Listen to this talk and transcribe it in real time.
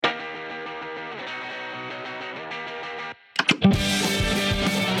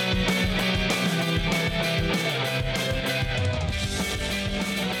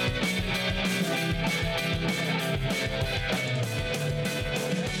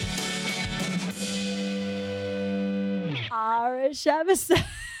Shabasa.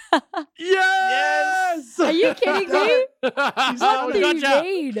 Yes! Are you kidding me? What do you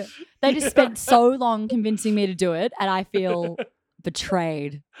mean? They just spent so long convincing me to do it, and I feel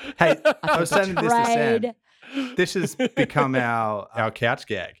betrayed. Hey, I feel was saying this to Sam. betrayed. This has become our couch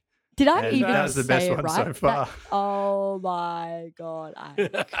gag. Did I And even that was the best say it one right? so far. Oh my God.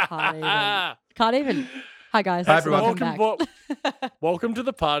 I can't even. Hi, guys. Hi, everyone. Welcome back. Welcome to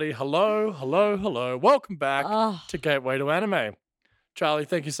the party. Hello. Welcome back Oh. to Gateway to Anime. Charlie,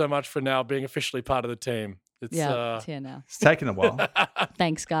 thank you so much for now being officially part of the team. It's It's here now. It's taken a while.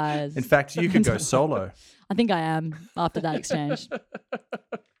 Thanks, guys. In fact, you could go solo. I think I am after that exchange.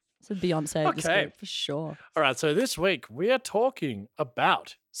 So Beyonce of this Okay. group for sure. All right, so this week we are talking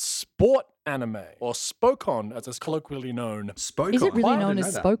about sport anime, or Spokon, as it's colloquially known. Spoke Is it on. really I known didn't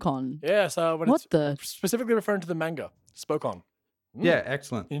as know that. Spokon? Yeah, so when What it's the? specifically referring to the manga, Spokon. Yeah,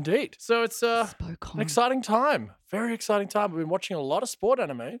 excellent. Indeed. So it's an Spokon. exciting time. Very exciting time. We've been watching a lot of sport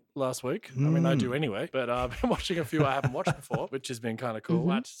anime last week. I mean, I do anyway, but I've been watching a few I haven't watched before, which has been kind of cool.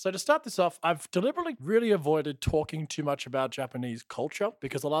 So to start this off, I've deliberately really avoided talking too much about Japanese culture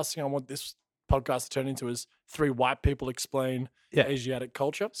because the last thing I want this podcast to turn into is three white people explain Asiatic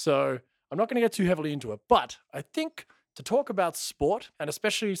culture. So I'm not going to get too heavily into it, but I think to talk about sport, and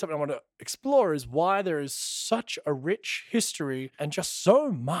especially something I want to explore, is why there is such a rich history and just so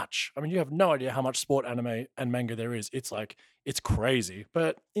much. I mean, you have no idea how much sport anime and manga there is. It's crazy.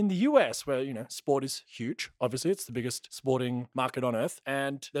 But in the US, where, sport is huge, obviously it's the biggest sporting market on earth,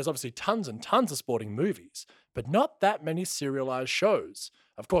 and there's obviously tons and tons of sporting movies, but not that many serialized shows.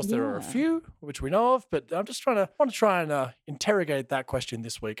 Of course, there are a few, which we know of, but I'm just want to try and interrogate that question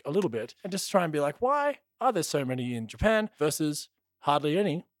this week a little bit and just try and be like, why are there so many in Japan versus hardly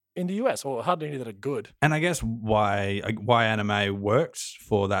any in the US, or hardly any that are good? And I guess why anime works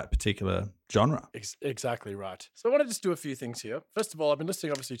for that particular genre. Exactly right. So I want to just do a few things here. First of all, I've been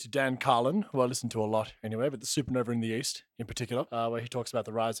listening obviously to Dan Carlin, who I listen to a lot anyway, but the Supernova in the East in particular, where he talks about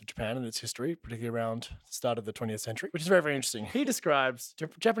the rise of Japan and its history, particularly around the start of the 20th century, which is very, very interesting. He describes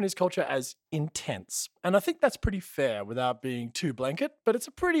Japanese culture as intense. And I think that's pretty fair without being too blanket, but it's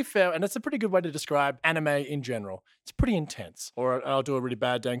a pretty fair, and it's a pretty good way to describe anime in general. It's pretty intense. Or I'll do a really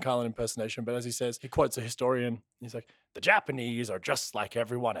bad Dan Carlin impersonation, but as he says, he quotes a historian. He's like, the Japanese are just like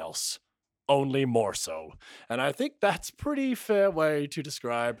everyone else, only more so. And I think that's pretty fair way to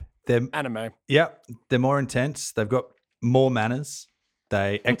describe anime. Yeah, they're more intense. They've got more manners.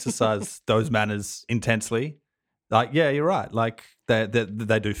 They exercise those manners intensely. Like, yeah, you're right. Like they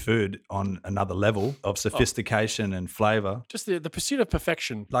do food on another level of sophistication and flavor. Just the pursuit of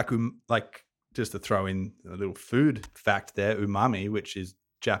perfection. Like just to throw in a little food fact there, umami, which is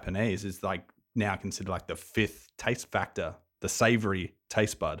Japanese, is like now considered like the fifth taste factor, the savory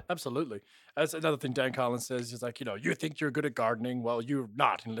taste bud. Absolutely. That's another thing Dan Carlin says. He's like, you think you're good at gardening. Well, you're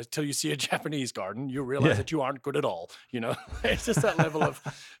not until you see a Japanese garden. You realize that you aren't good at all. It's just that level of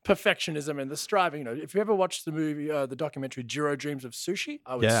perfectionism and the striving. If you ever watched the movie, the documentary Jiro Dreams of Sushi,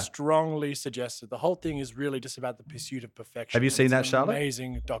 I would strongly suggest that the whole thing is really just about the pursuit of perfection. Have you seen that, Charlotte?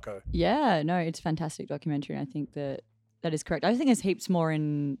 Amazing doco. Yeah, no, it's a fantastic documentary. And I think that is correct. I think there's heaps more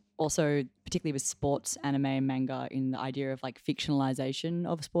in also, particularly with sports anime and manga, in the idea of like fictionalization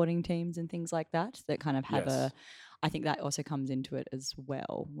of sporting teams and things like that kind of have I think that also comes into it as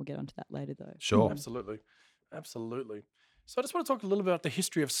well. We'll get onto that later though. Sure. Absolutely. So I just want to talk a little bit about the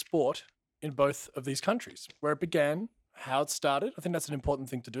history of sport in both of these countries, where it began, how it started. I think that's an important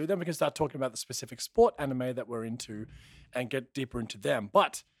thing to do. Then we can start talking about the specific sport anime that we're into and get deeper into them.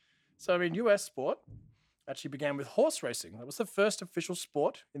 US sport actually began with horse racing. That was the first official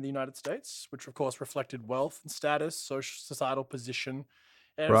sport in the United States, which of course reflected wealth and status, societal position.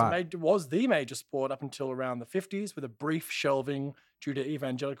 And it was the major sport up until around the 50s, with a brief shelving due to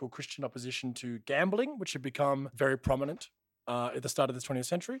evangelical Christian opposition to gambling, which had become very prominent at the start of the 20th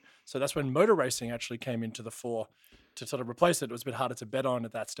century. So that's when motor racing actually came into the fore to sort of replace it. It was a bit harder to bet on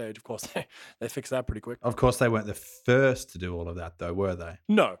at that stage. Of course, they fixed that pretty quick. Of course, they weren't the first to do all of that, though, were they?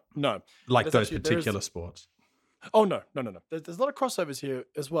 No. Like those particular sports. Oh, no. There's a lot of crossovers here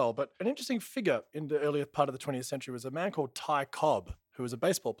as well, but an interesting figure in the earlier part of the 20th century was a man called Ty Cobb, who was a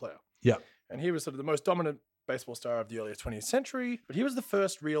baseball player. Yeah. And he was sort of the most dominant baseball star of the earlier 20th century, but he was the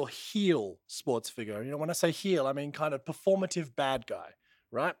first real heel sports figure. When I say heel, I mean kind of performative bad guy,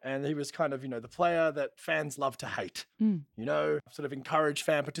 right? And he was kind of, the player that fans love to hate, sort of encourage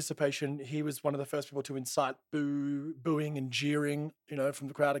fan participation. He was one of the first people to incite booing and jeering, from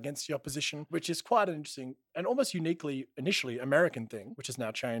the crowd against the opposition, which is quite an interesting and almost uniquely initially American thing, which has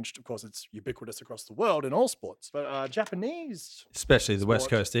now changed. Of course, it's ubiquitous across the world in all sports, but Japanese, especially the West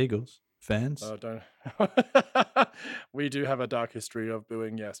Coast Eagles fans. Oh, don't. We do have a dark history of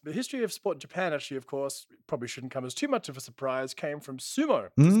booing, yes. The history of sport in Japan, actually, of course, probably shouldn't come as too much of a surprise, came from sumo.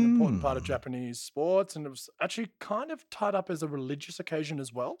 It's an important part of Japanese sports, and it was actually kind of tied up as a religious occasion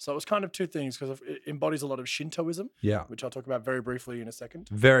as well. So it was kind of two things, because it embodies a lot of Shintoism, which I'll talk about very briefly in a second.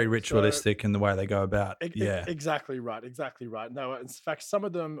 Very ritualistic in the way they go about. Exactly right. No, in fact, some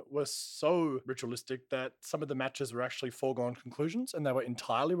of them were so ritualistic that some of the matches were actually foregone conclusions, and they were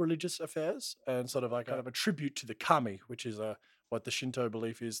entirely religious affairs, and sort of like kind of a tribute to the kami, which is what the Shinto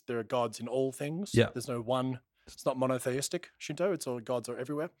belief is. There are gods in all things. Yeah. There's no one. It's not monotheistic Shinto. It's all gods are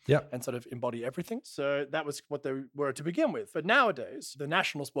everywhere. Yeah. And sort of embody everything. So that was what they were to begin with. But nowadays, the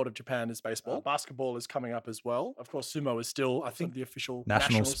national sport of Japan is baseball. Basketball is coming up as well. Of course, sumo is still, I think, the official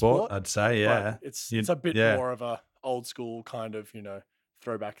national sport. I'd say, yeah. But it's a bit more of a old school kind of,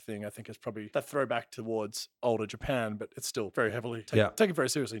 throwback thing. I think it's probably that throwback towards older Japan, but it's still very heavily taken very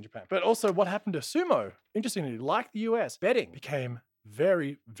seriously in Japan. But also what happened to sumo, interestingly, like the US, betting became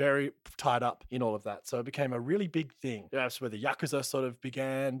very, very tied up in all of that. So it became a really big thing. That's where the Yakuza sort of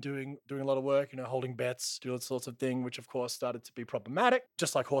began doing a lot of work, holding bets, doing all sorts of things, which of course started to be problematic,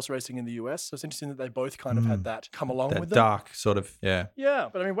 just like horse racing in the US. So it's interesting that they both kind of had that come along with them. Dark sort of, Yeah.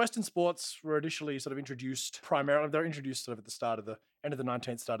 But I mean, Western sports were initially sort of introduced primarily, they're introduced sort of at the start of the end of the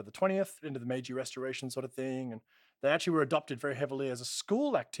 19th, start of the 20th, into the Meiji Restoration sort of thing. And they actually were adopted very heavily as a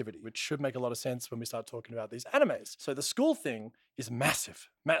school activity, which should make a lot of sense when we start talking about these animes. So the school thing is massive.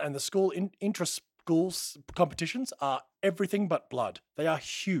 And the school intra-school competitions are everything but blood. They are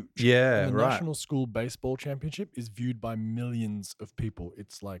huge. Yeah, and the National School Baseball Championship is viewed by millions of people.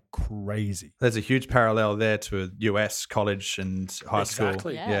 It's like crazy. There's a huge parallel there to US college and high school.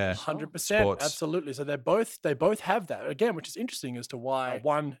 Exactly. Yeah. 100%. Sports. Absolutely. So they both have that. Again, which is interesting as to why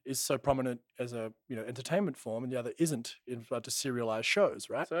one is so prominent as a entertainment form and the other isn't in regard to serialized shows,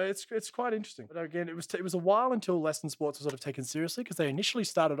 right? So it's quite interesting. But again, it was a while until Western sports were sort of taken seriously, because they initially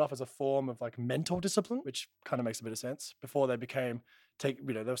started off as a form of like mental discipline, which kind of makes a bit of sense, before they became they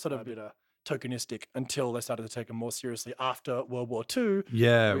were sort of a bit tokenistic until they started to take them more seriously after World War II.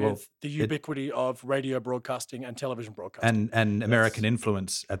 Yeah, with the ubiquity of radio broadcasting and television broadcasting. And American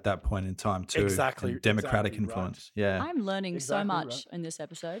influence at that point in time too. Exactly. And democratic influence. Right. Yeah. I'm learning so much in this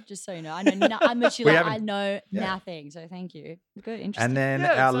episode, just so you know. I know I'm literally I know nothing, so thank you. Good, interesting. And then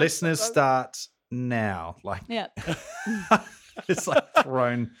our listeners start now. Like it's like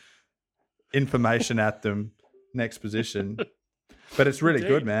thrown information at them. Next position. But it's really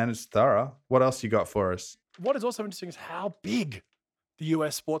good, man. It's thorough. What else you got for us? What is also interesting is how big the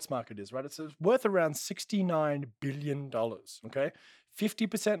US sports market is, right? It's worth around $69 billion, okay?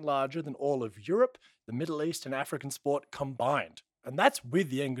 50% larger than all of Europe, the Middle East, and African sport combined. And that's with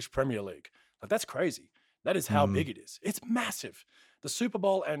the English Premier League. Like, that's crazy. That is how big it is. It's massive. The Super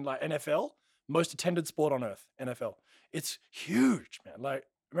Bowl and like NFL, most attended sport on earth, NFL. It's huge, man. Like,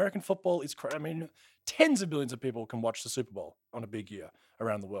 American football is crazy. I mean, tens of millions of people can watch the Super Bowl on a big year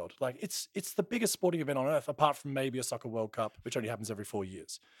around the world. Like it's the biggest sporting event on earth, apart from maybe a soccer World Cup, which only happens every 4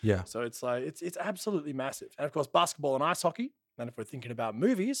 years. Yeah. So it's like it's absolutely massive. And of course, basketball and ice hockey. And if we're thinking about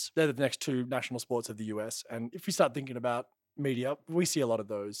movies, they're the next two national sports of the US. And if we start thinking about media, we see a lot of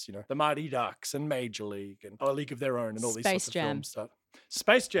those. The Mighty Ducks and Major League and A League of Their Own and all these sorts of films.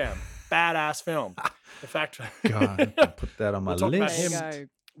 Space Jam, badass film. In fact, God, I'll put that on my list.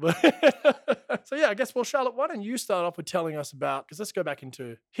 So yeah, I guess, Charlotte, why don't you start off with telling us about, because let's go back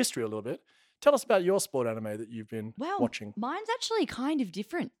into history a little bit. Tell us about your sport anime that you've been watching. Mine's actually kind of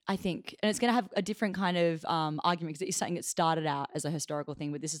different, I think. And it's going to have a different kind of argument, because it's something that started out as a historical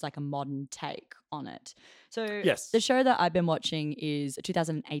thing, but this is like a modern take on it. So the show that I've been watching is a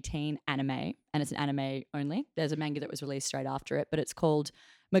 2018 anime, and it's an anime only. There's a manga that was released straight after it, but it's called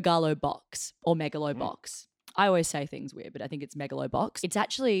Megalobox or Megalobox. I always say things weird, but I think it's Megalobox. It's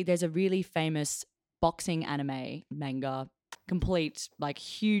actually, there's a really famous boxing anime manga, complete, like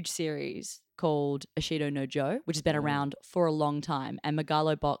huge series called Ashido no Jo, which has been around for a long time. And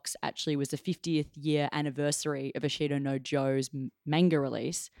Megalobox actually was the 50th year anniversary of Ashido no Jo's manga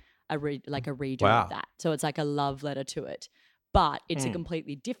release, a redo of that. So it's like a love letter to it. But it's a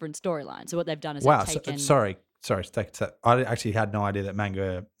completely different storyline. So what they've done is they've taken... Sorry, I actually had no idea that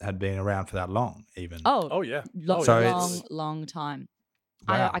manga had been around for that long, even. Oh yeah. Long time.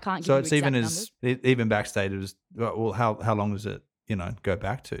 Wow. I can't give so you it's exact even numbers. even backstage. It was how long was it? go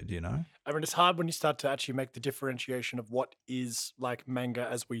back to? Do you know? I mean, it's hard when you start to actually make the differentiation of what is like manga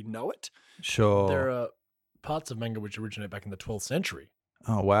as we know it. Sure. There are parts of manga which originate back in the 12th century.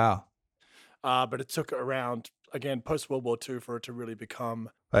 Oh, wow. But it took around, again, post-World War II for it to really become...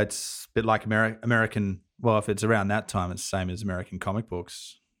 It's a bit like American, well, if it's around that time, it's the same as American comic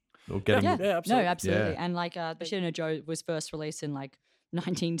books. Yeah, No, absolutely. absolutely. Yeah. And like Bushido no Joe was first released in like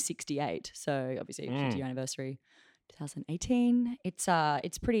 1968, so obviously 50-year anniversary, 2018.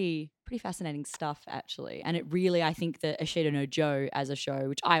 It's pretty fascinating stuff actually, and it really, I think that Bushido no Joe as a show,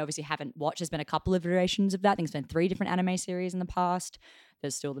 which I obviously haven't watched, there's been a couple of iterations of that. I think there's been 3 different anime series in the past.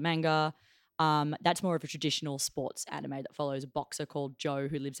 There's still the manga. That's more of a traditional sports anime that follows a boxer called Joe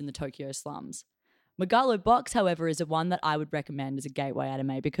who lives in the Tokyo slums. Megalobox, however, is the one that I would recommend as a gateway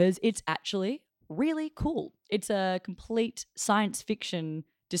anime because it's actually really cool. It's a complete science fiction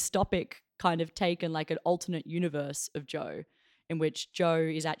dystopic kind of take on like an alternate universe of Joe, in which Joe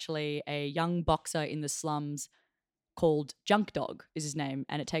is actually a young boxer in the slums called Junk Dog is his name,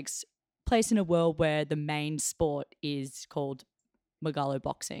 and it takes place in a world where the main sport is called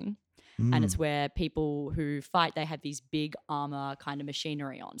megaloboxing. And it's where people who fight, they have these big armor kind of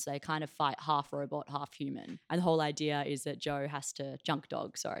machinery on. So they kind of fight half robot, half human. And the whole idea is that Joe has to, Joe,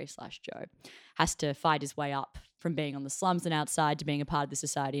 has to fight his way up from being on the slums and outside to being a part of the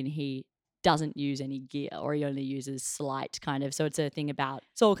society. And he doesn't use any gear, or he only uses slight kind of. So it's a thing about,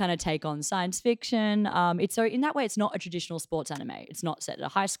 it's all kind of take on science fiction. It's so in that way, it's not a traditional sports anime. It's not set at a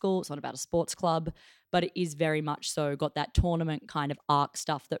high school. It's not about a sports club, but it is very much so got that tournament kind of arc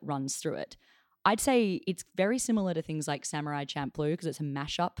stuff that runs through it. I'd say it's very similar to things like Samurai Champloo because it's a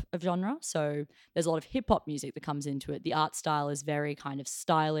mashup of genre. So there's a lot of hip hop music that comes into it. The art style is very kind of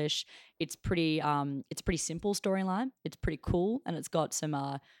stylish. It's pretty simple storyline. It's pretty cool, and it's got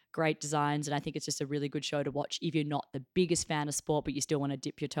some great designs. And I think it's just a really good show to watch if you're not the biggest fan of sport, but you still want to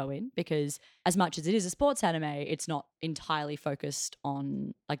dip your toe in, because as much as it is a sports anime, it's not entirely focused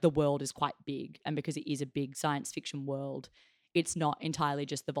on, like, the world is quite big, and because it is a big science fiction world, it's not entirely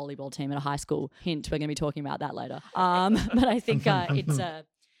just the volleyball team at a high school. Hint, we're going to be talking about that later. But I think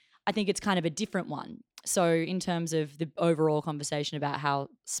I think it's kind of a different one. So in terms of the overall conversation about how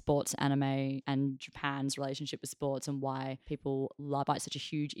sports anime and Japan's relationship with sports and why people love it, such a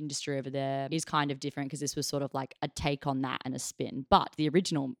huge industry over there, is kind of different because this was sort of like a take on that and a spin. But the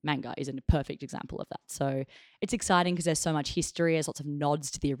original manga is a perfect example of that. So it's exciting because there's so much history. There's lots of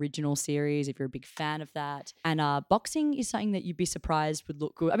nods to the original series if you're a big fan of that. And boxing is something that you'd be surprised would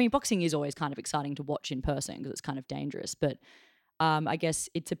look good. I mean, boxing is always kind of exciting to watch in person because it's kind of dangerous, but I guess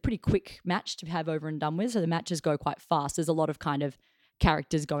it's a pretty quick match to have over and done with. So the matches go quite fast. There's a lot of kind of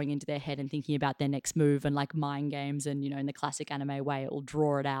characters going into their head and thinking about their next move and like mind games. And, in the classic anime way, it will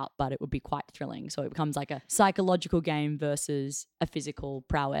draw it out, but it would be quite thrilling. So it becomes like a psychological game versus a physical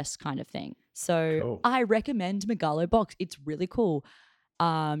prowess kind of thing. So cool. I recommend Megalobox. It's really cool.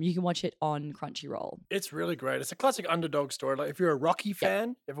 You can watch it on Crunchyroll. It's really great. It's a classic underdog story. Like if you're a Rocky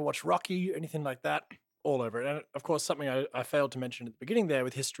fan, ever watch Rocky, anything like that, all over it. And of course, something I failed to mention at the beginning there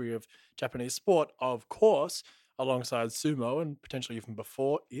with history of Japanese sport, of course, alongside sumo and potentially even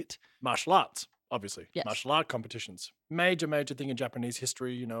before it, martial arts, obviously. Yes. Martial art competitions. Major thing in Japanese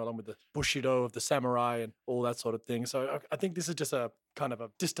history, along with the Bushido of the samurai and all that sort of thing. So I think this is just a kind of a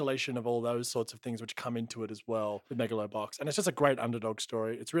distillation of all those sorts of things which come into it as well with Megalobox. And it's just a great underdog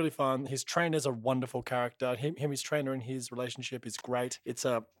story. It's really fun. His trainer's a wonderful character. His trainer and his relationship is great. It's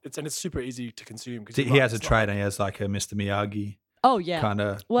super easy to consume. He has a trainer. He has like a Mr. Miyagi. Oh, yeah. Kind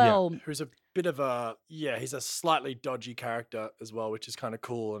of. Well, who's a bit of he's a slightly dodgy character as well, which is kind of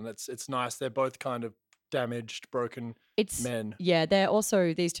cool. And it's nice. They're both kind of damaged, broken men. Yeah, they're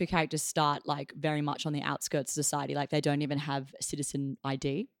also, these two characters start like very much on the outskirts of society. Like they don't even have citizen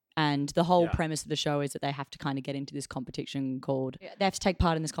ID. And the whole premise of the show is that they have to kind of get into this competition they have to take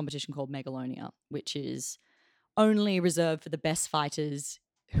part in this competition called Megalonia, which is only reserved for the best fighters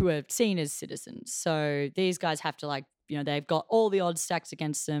who are seen as citizens. So these guys have to they've got all the odds stacked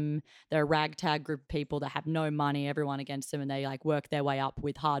against them. They're a ragtag group of people that have no money, everyone against them, and they work their way up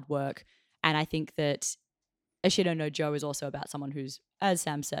with hard work. And I think that Bushido no Joe is also about someone who's, as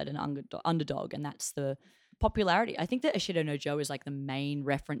Sam said, an underdog, and that's the popularity. I think that Bushido no Joe is like the main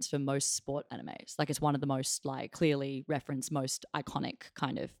reference for most sport animes. Like it's one of the most clearly referenced, most iconic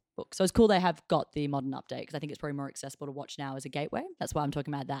kind of books. So it's cool they have got the modern update because I think it's probably more accessible to watch now as a gateway. That's why I'm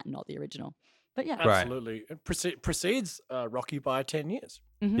talking about that and not the original. But yeah, absolutely. It precedes Rocky by 10 years.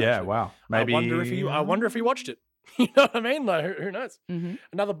 Mm-hmm. Yeah, actually. Wow. Maybe I wonder if he watched it. You know what I mean? Like, who knows? Mm-hmm.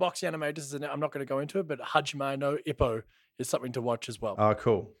 Another boxing anime, I'm not going to go into it, but Hajime no Ippo is something to watch as well. Oh,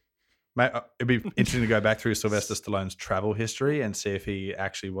 cool. It'd be interesting to go back through Sylvester Stallone's travel history and see if he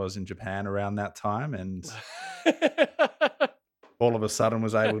actually was in Japan around that time and all of a sudden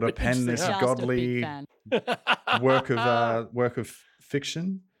was able to pen this Just a big godly fan. work of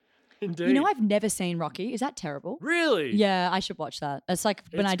fiction. Indeed. You know, I've never seen Rocky. Is that terrible? Really? Yeah, I should watch that. It's like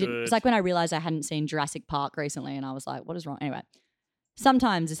when It's I did. good. It's like when I realized I hadn't seen Jurassic Park recently, and I was like, "What is wrong?" Anyway,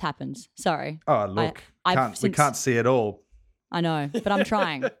 sometimes this happens. Sorry, Oh, look, I've we since- can't see it all, I know, but I'm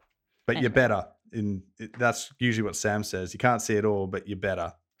trying. but you're better. That's usually what Sam says. You can't see it all, but you're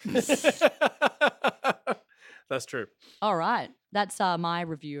better. That's true. All right, that's my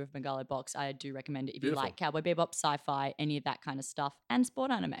review of Megalo Box. I do recommend it if Beautiful. you like Cowboy Bebop, sci-fi, any of that kind of stuff, and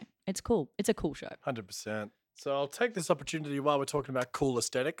sport anime. It's cool. It's a cool show. 100%. So I'll take this opportunity while we're talking about cool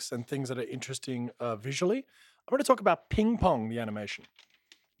aesthetics and things that are interesting visually. I'm going to talk about Ping Pong, the animation,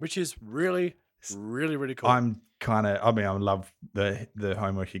 which is really, really, really cool. I love the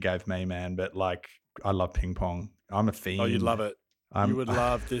homework you gave me, man, but like, I love ping pong. I'm a fiend. Oh, you'd love it. I'm- You would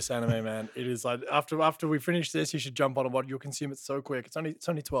love this anime, man. It is like after we finish this, you should jump on and watch. You'll consume it so quick. It's only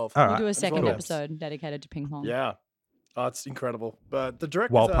 12. All We'll right. do a That's second well. episode dedicated to ping pong. Yeah. Oh, it's incredible. But the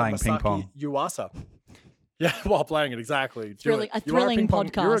director While playing ping pong. Yuasa. Yeah, while playing it, exactly. Do it. A You are thrilling ping pong-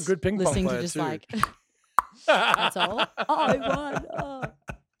 podcast. You're a good ping pong listening player to just too. like that's all. I won. Oh.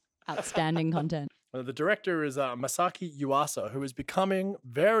 Outstanding content. The director is Masaki Yuasa, who is becoming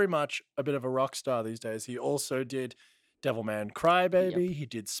very much a bit of a rock star these days. He also did Devilman Crybaby. He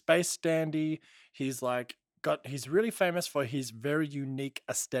did Space Dandy. He's really famous for his very unique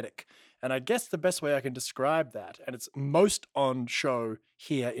aesthetic. And I guess the best way I can describe that, and it's most on show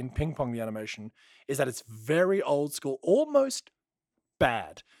here in Ping Pong the animation, is that it's very old school, almost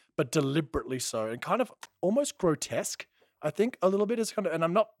bad, but deliberately so, and kind of almost grotesque. I think a little bit is kind of, and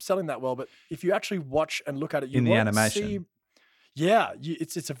I'm not selling that well, but if you actually watch and look at it, you In the won't animation. see. Yeah,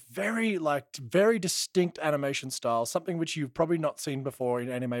 it's a very distinct animation style, something which you've probably not seen before in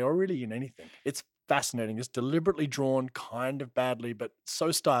anime or really in anything. It's fascinating. It's deliberately drawn kind of badly, but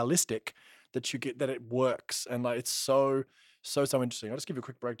so stylistic that you get that it works, and like it's so interesting. I'll just give you a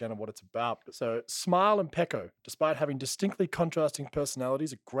quick breakdown of what it's about. So Smile and Pecco, despite having distinctly contrasting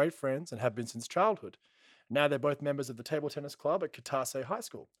personalities, are great friends and have been since childhood. Now they're both members of the table tennis club at Kitase High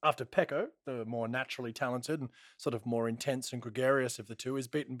School. After Pecco, the more naturally talented and sort of more intense and gregarious of the two, is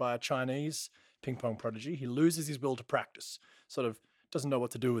beaten by a Chinese ping pong prodigy, he loses his will to practice, sort of doesn't know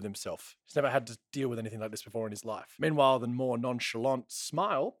what to do with himself. He's never had to deal with anything like this before in his life. Meanwhile, the more nonchalant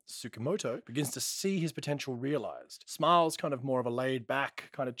Smile, Tsukamoto, begins to see his potential realized. Smile's kind of more of a laid back,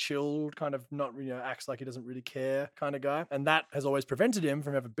 kind of chilled, kind of not, acts like he doesn't really care kind of guy. And that has always prevented him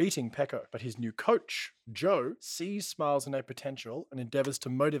from ever beating Pecco. But his new coach, Joe, sees Smile's innate potential and endeavors to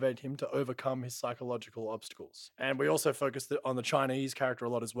motivate him to overcome his psychological obstacles. And we also focus on the Chinese character a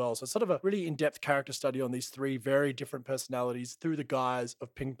lot as well. So it's sort of a really in-depth character study on these three very different personalities through the guise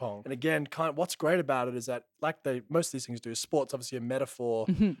of ping pong. And again, what's great about it is that, like most of these things do, sport's obviously a metaphor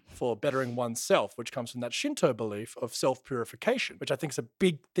for bettering oneself, which comes from that Shinto belief of self-purification, which I think is a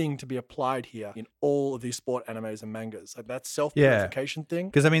big thing to be applied here in all of these sport animes and mangas. Like that self-purification thing.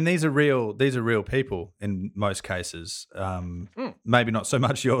 Because I mean, these are real people in most cases. Maybe not so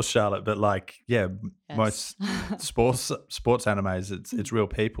much yours, Charlotte, but like, most sports animes, it's real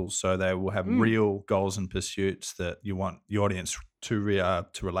people, so they will have real goals and pursuits that you want the audience to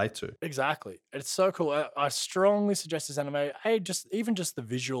relate to. Exactly. It's so cool. I strongly suggest this anime. Even just the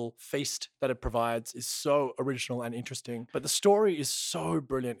visual feast that it provides is so original and interesting. But the story is so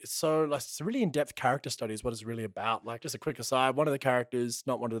brilliant. It's a really in-depth character study is what it's really about. Like, just a quick aside, one of the characters,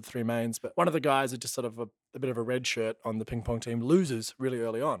 not one of the three mains, but one of the guys is just sort of a bit of a red shirt on the ping pong team, loses really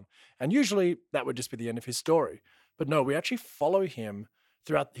early on. And usually that would just be the end of his story. But no, we actually follow him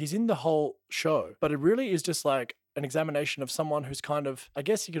throughout. He's in the whole show, but it really is just like an examination of someone who's kind of, I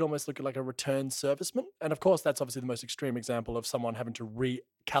guess you could almost look at like a returned serviceman. And of course, that's obviously the most extreme example of someone having to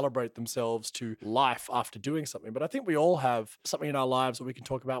recalibrate themselves to life after doing something. But I think we all have something in our lives that we can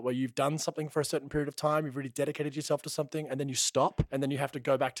talk about where you've done something for a certain period of time, you've really dedicated yourself to something, and then you stop, and then you have to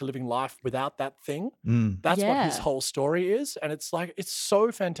go back to living life without that thing. That's what his whole story is. And it's like, it's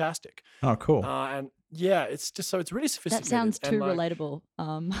so fantastic. Oh, cool. And yeah, it's just it's really sophisticated. That sounds too and relatable.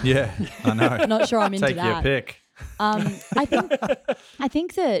 Yeah, I know. Not sure I'm into Take your that. pick. I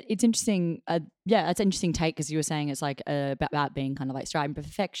think that it's interesting. It's an interesting take because you were saying it's like about being kind of like striving for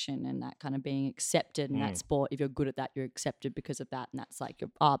perfection and that kind of being accepted in that sport. If you're good at that, you're accepted because of that, and that's like your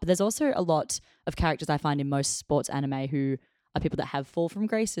art. But there's also a lot of characters I find in most sports anime who are people that have fall from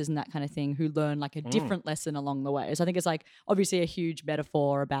graces and that kind of thing, who learn like a different lesson along the way. So I think it's like obviously a huge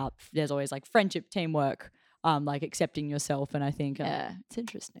metaphor about there's always like friendship, teamwork, like accepting yourself. And I think, yeah, it's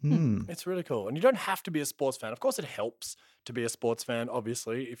interesting. Hmm. It's really cool. And you don't have to be a sports fan. Of course, it helps to be a sports fan,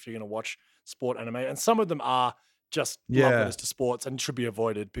 obviously, if you're going to watch sport anime. And some of them are just love Yeah. letters to sports and should be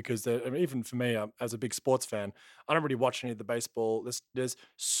avoided because even for me, as a big sports fan, I don't really watch any of the baseball. There's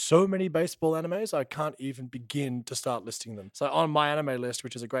so many baseball animes, I can't even begin to start listing them. So on my anime list,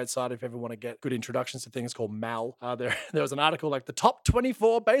 which is a great site if you ever want to get good introductions to things, called MAL, there was an article like the top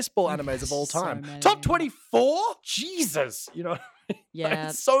 24 baseball animes of all So time. many. Top 24? Jesus. You know, Yeah.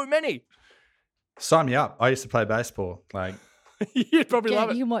 so many. Sign me up. I used to play baseball. Like, You'd probably Yeah, love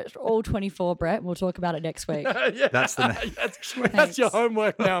it. you can watch all 24, Brett. And we'll talk about it next week. Yeah. That's the that's your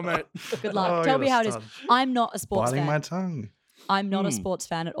homework now, mate. Good luck. Oh, Tell you're me how it is. stunned. I'm not a sports biting fan. my tongue. I'm not a sports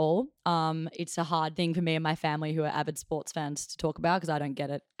fan at all. It's a hard thing for me and my family who are avid sports fans to talk about because I don't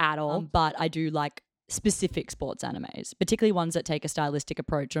get it at all. But I do like specific sports animes, particularly ones that take a stylistic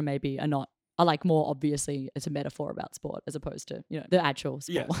approach or maybe are not. I like more obviously it's a metaphor about sport as opposed to, the actual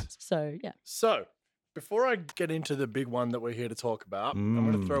sport Yes. ones. So yeah. So, before I get into the big one that we're here to talk about, I'm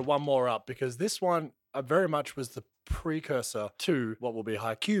going to throw one more up because this one very much was the precursor to what will be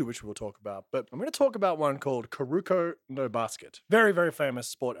Haikyuu, which we'll talk about. But I'm going to talk about one called Kuroko no Basket. Very, very famous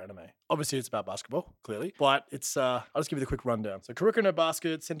sport anime. Obviously, it's about basketball, clearly, but it's, I'll just give you the quick rundown. So Kuroko no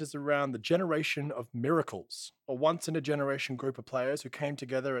Basket centers around the generation of miracles, a once-in-a-generation group of players who came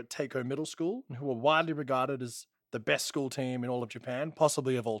together at Teiko Middle School and who were widely regarded as the best school team in all of Japan,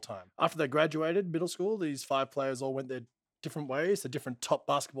 possibly of all time. After they graduated middle school, these 5 players all went their different ways to different top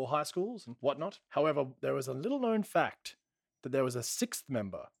basketball high schools and whatnot. However, there was a little known fact that there was a 6th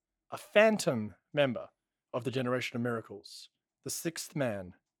member, a phantom member of the Generation of Miracles. The 6th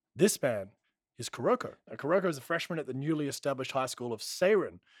man. This man is Kuroko. Now, Kuroko is a freshman at the newly established high school of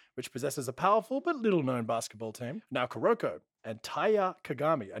Seirin, which possesses a powerful but little-known basketball team. Now, Kuroko and Taya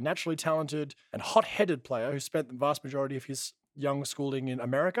Kagami, a naturally talented and hot-headed player who spent the vast majority of his young schooling in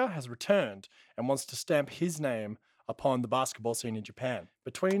America, has returned and wants to stamp his name upon the basketball scene in Japan.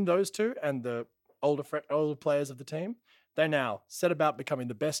 Between those two and the older players of the team, they now set about becoming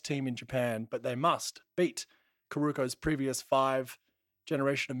the best team in Japan, but they must beat Kuroko's previous 5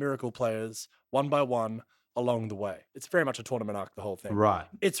 Generation of Miracle players one by one along the way. It's very much a tournament arc, the whole thing. Right.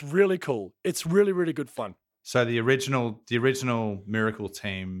 It's really cool. It's really, really good fun. So the original Miracle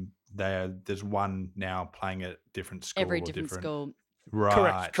team, there's one now playing at different school. Every or different school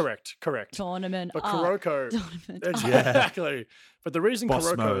Right. Correct. tournament. But arc. Kuroko, Tournament arc. exactly. But the reason Boss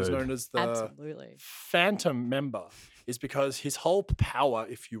Kuroko is mode. known as the Absolutely. phantom member is because his whole power,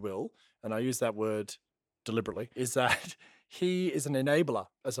 if you will, and I use that word deliberately, is that he is an enabler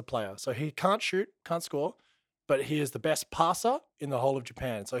as a player. So he can't shoot, can't score, but he is the best passer in the whole of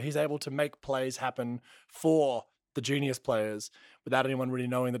Japan. So he's able to make plays happen for the genius players without anyone really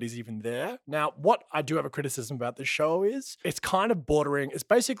knowing that he's even there. Now, what I do have a criticism about this show is it's kind of bordering, it's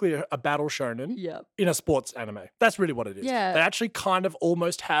basically a battle shonen Yep. in a sports anime. That's really what it is. Yeah. They actually kind of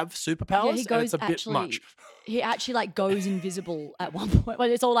almost have superpowers, Yeah, he and goes it's a bit much. He actually like goes invisible at one point. Well,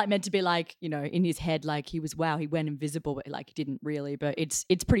 it's all like meant to be like, in his head, like he went invisible, but like he didn't really. But it's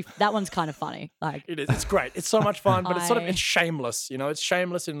pretty. That one's kind of funny. Like It is. It's great. It's so much fun, but it's shameless. It's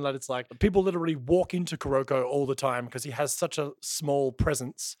shameless in that it's like people literally walk into Kuroko all the time because he has such a small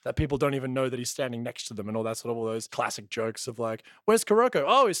presence that people don't even know that he's standing next to them and all that sort of all those classic jokes of like, where's Kuroko?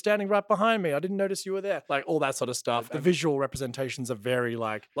 Oh, he's standing right behind me. I didn't notice you were there. Like all that sort of stuff. The visual representations are very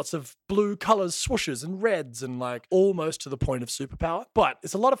like lots of blue colors, swooshes and reds and like almost to the point of superpower. But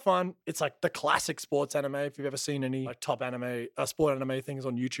it's a lot of fun. It's like the classic sports anime. If you've ever seen any like top anime, sport anime things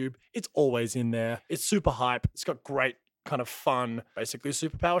on YouTube, it's always in there. It's super hype. It's got great kind of fun, basically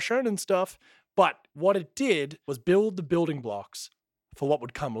superpower shonen stuff. But what it did was build the building blocks for what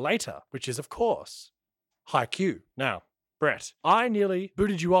would come later, which is, of course, Haikyuu. Now, Brett, I nearly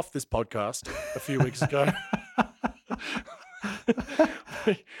booted you off this podcast a few weeks ago.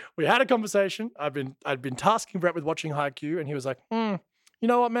 we had a conversation. I'd been tasking Brett with watching Haikyuu, and he was like, you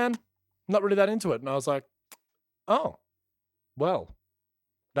know what, man? I'm not really that into it. And I was like, oh, well,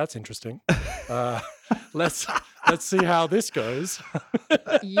 that's interesting. Let's see how this goes.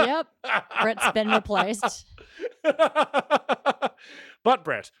 yep, Brett's been replaced. But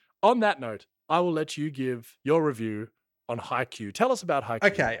Brett, on that note, I will let you give your review on Haikyuu. Tell us about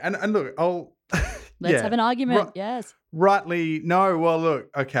Haikyuu. Okay, and look, Let's have an argument. Right. Yes. Rightly, no. Well, look,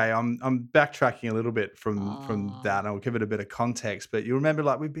 okay, I'm backtracking a little bit from Ah. that, and I'll give it a bit of context. But you remember,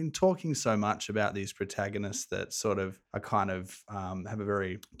 like, we've been talking so much about these protagonists that sort of are kind of have a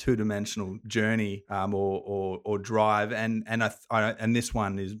very two-dimensional journey or drive, and and this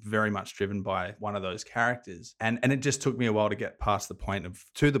one is very much driven by one of those characters, and it just took me a while to get past the point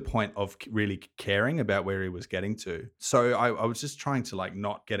of really caring about where he was getting to. So I was just trying to like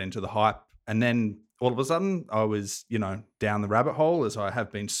not get into the hype. And then all of a sudden, I was, down the rabbit hole, as I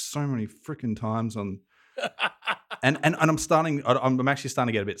have been so many freaking times on. And I'm actually starting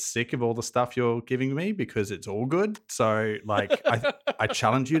to get a bit sick of all the stuff you're giving me because it's all good. So like, I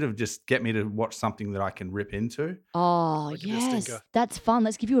challenge you to just get me to watch something that I can rip into. Oh, Look at this yes. stinker. That's fun.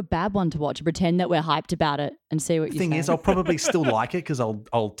 Let's give you a bad one to watch and pretend that we're hyped about it and see what The you thing say. is, I'll probably still like it because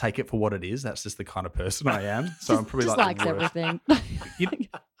I'll take it for what it is. That's just the kind of person I am. So I'm probably just like likes the worst. everything.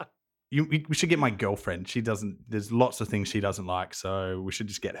 We should get my girlfriend. She doesn't. There's lots of things she doesn't like, so we should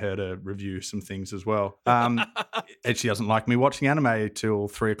just get her to review some things as well. And she doesn't like me watching anime till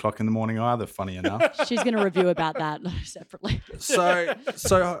 3 o'clock in the morning either. Funny enough. She's going to review about that separately. So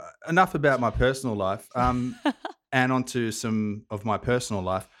enough about my personal life. And onto some of my personal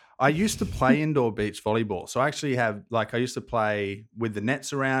life. I used to play indoor beach volleyball. So I actually I used to play with the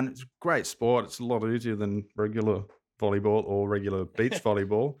nets around. It's a great sport. It's a lot easier than regular volleyball or regular beach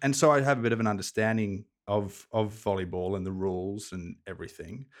volleyball. And so I have a bit of an understanding of volleyball and the rules and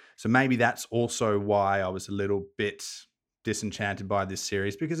everything. So maybe that's also why I was a little bit disenchanted by this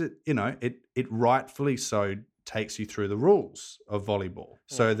series, because it rightfully so takes you through the rules of volleyball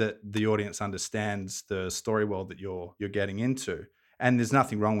so that the audience understands the story world that you're getting into. And there's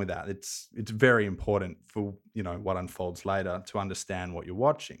nothing wrong with that. It's very important for, what unfolds later to understand what you're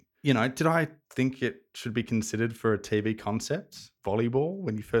watching. Did I think it should be considered for a TV concept, volleyball,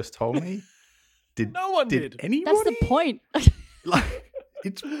 when you first told me? No one did. Anybody? That's the point.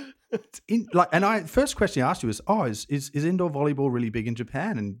 First question I asked you was, is indoor volleyball really big in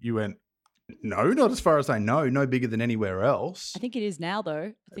Japan? And you went, no, not as far as I know. No bigger than anywhere else. I think it is now,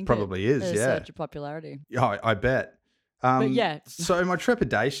 though. I think probably is, there's yeah. a surge of popularity. Yeah, I bet. But yeah. So my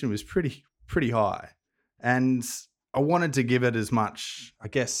trepidation was pretty high, and I wanted to give it as much. I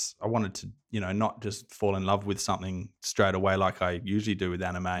guess I wanted to, not just fall in love with something straight away like I usually do with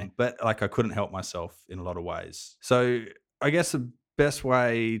anime, but like I couldn't help myself in a lot of ways. So I guess the best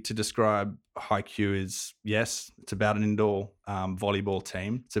way to describe Haikyuu is, yes, it's about an indoor volleyball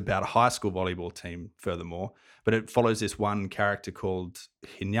team. It's about a high school volleyball team, furthermore. But it follows this one character called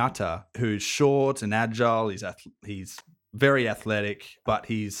Hinata, who's short and agile. He's very athletic, but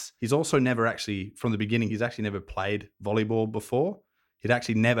he's also never actually, from the beginning, he's actually never played volleyball before. He'd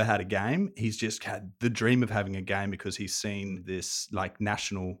actually never had a game. He's just had the dream of having a game because he's seen this like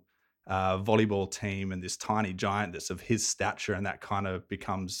national volleyball team and this tiny giant that's of his stature, and that kind of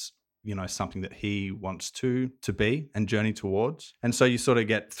becomes something that he wants to be and journey towards. And so you sort of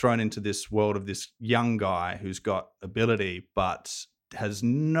get thrown into this world of this young guy who's got ability but has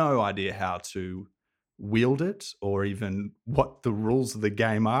no idea how to wield it or even what the rules of the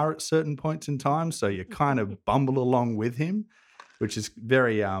game are at certain points in time. So you kind of bumble along with him, which is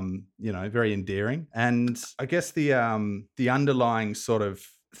very very endearing. And I guess the underlying sort of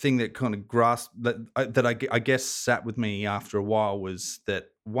thing that kind of grasped that I guess sat with me after a while was that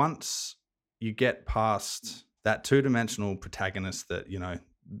once you get past that two-dimensional protagonist that,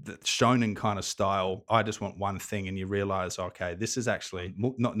 the shonen kind of style, I just want one thing, and you realize, okay, this is actually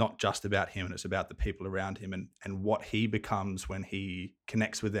not just about him, and it's about the people around him and what he becomes when he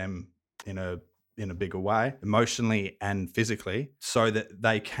connects with them in a bigger way, emotionally and physically, so that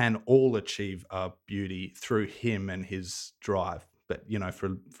they can all achieve beauty through him and his drive. But,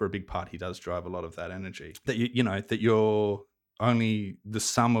 for a big part, he does drive a lot of that energy. That that you're only the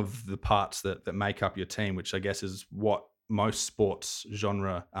sum of the parts that make up your team, which I guess is what most sports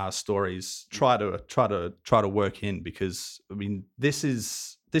genre stories try to work in. Because I mean, this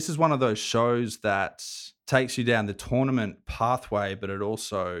is one of those shows that takes you down the tournament pathway, but it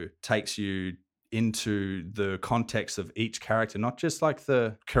also takes you into the context of each character, not just like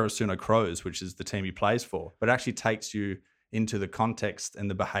the Karasuno Crows, which is the team he plays for, but actually takes you into the context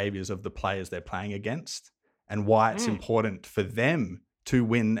and the behaviors of the players they're playing against and why it's important for them to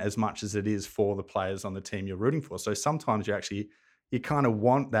win as much as it is for the players on the team you're rooting for. So sometimes you kind of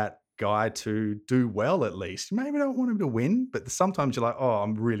want that guy to do well at least. You maybe don't want him to win, but sometimes you're like, oh,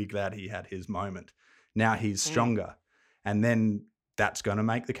 I'm really glad he had his moment. Now he's stronger. And then that's going to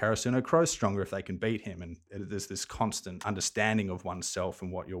make the Karasuno Crows stronger if they can beat him. And there's this constant understanding of oneself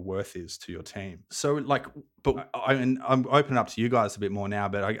and what your worth is to your team. So like, but I'm opening up to you guys a bit more now,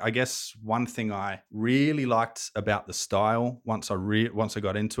 but I guess one thing I really liked about the style once I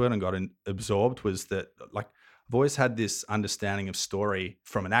got into it and got absorbed was that like, I've always had this understanding of story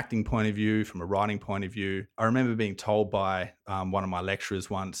from an acting point of view, from a writing point of view. I remember being told by one of my lecturers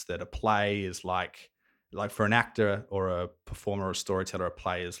once that a play is like for an actor or a performer or a storyteller, a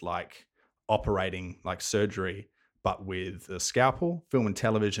play is like operating like surgery, but with a scalpel. Film and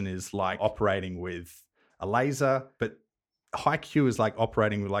television is like operating with a laser, but Haikyuu is like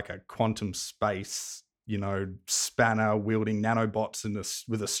operating with like a quantum space, spanner wielding nanobots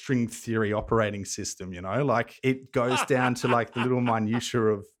with a string theory operating system, like it goes down to like the little minutiae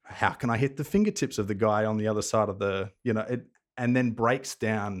of how can I hit the fingertips of the guy on the other side of and then breaks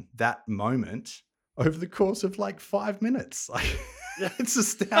down that moment over the course of like 5 minutes. Like it's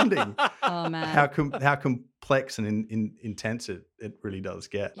astounding. Oh man, how complex and intense it really does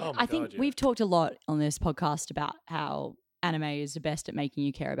get. Oh I think we've talked a lot on this podcast about how anime is the best at making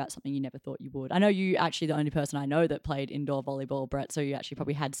you care about something you never thought you would. I know you actually the only person I know that played indoor volleyball, Brett, so you actually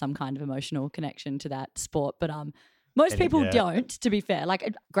probably had some kind of emotional connection to that sport. But most people don't, to be fair.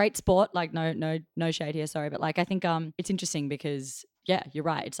 Like, great sport, like no shade here, sorry, but like I think it's interesting because yeah, you're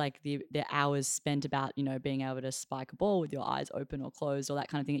right. It's like the hours spent about, being able to spike a ball with your eyes open or closed or that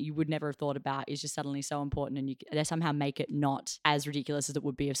kind of thing that you would never have thought about is just suddenly so important, and they somehow make it not as ridiculous as it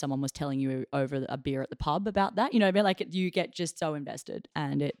would be if someone was telling you over a beer at the pub about that. You know what I mean? Like you get just so invested,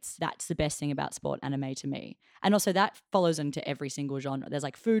 and that's the best thing about sport anime to me. And also that follows into every single genre. There's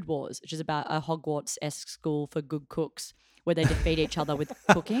like Food Wars, which is about a Hogwarts-esque school for good cooks where they defeat each other with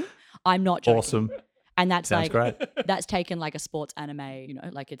cooking. I'm not joking. Awesome. And that's Sounds like great. that's taken like a sports anime,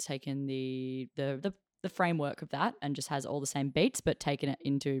 like it's taken the framework of that and just has all the same beats, but taken it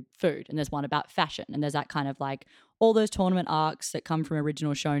into food. And there's one about fashion, and there's that kind of like all those tournament arcs that come from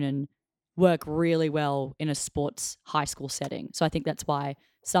original shonen work really well in a sports high school setting. So I think that's why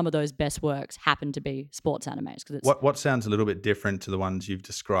some of those best works happen to be sports animes. Because what sounds a little bit different to the ones you've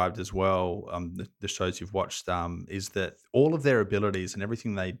described as well, the shows you've watched, is that all of their abilities and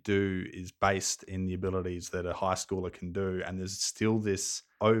everything they do is based in the abilities that a high schooler can do, and there's still this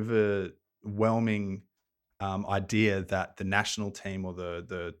overwhelming idea that the national team or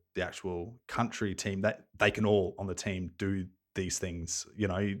the actual country team, that they can all on the team do these things.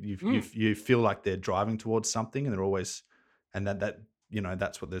 You feel like they're driving towards something, and they're always, and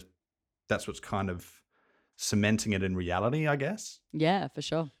that's what's kind of cementing it in reality, I guess. Yeah, for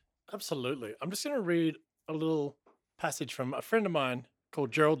sure. Absolutely. I'm just going to read a little passage from a friend of mine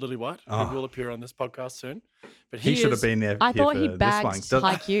called Gerald Lillywhite, who will appear on this podcast soon. But he should have been there. I thought he bagged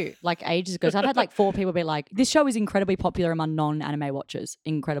Haikyuu like ages ago. So I've had like 4 people be like, this show is incredibly popular among non-anime watchers.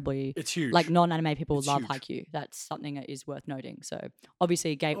 Incredibly. It's huge. Like non-anime people love Haikyuu. That's something that is worth noting. So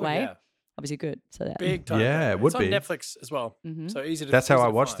obviously Gateway. Obviously good. So that big time. Yeah, it would be. It's on Netflix as well. Mm-hmm. So easy to. That's how I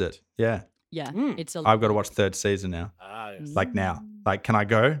to watched find. it. Yeah. Yeah. It's I've got to watch the 3rd season now. Ah, yes. Like now. Like, can I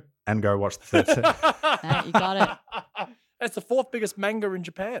go and go watch the 3rd season? You got it. It's the 4th biggest manga in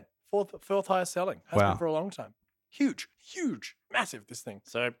Japan. Fourth highest selling. Has been for a long time. Huge, massive, this thing.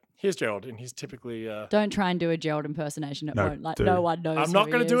 So here's Gerald, and he's typically... Don't try and do a Gerald impersonation. It won't. Like, no one knows. I'm not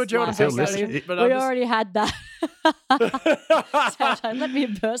going to do a Gerald impersonation. But we already had that. So let me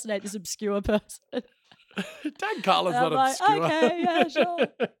impersonate this obscure person. Dan Carlin's not like, obscure. Okay, yeah, sure.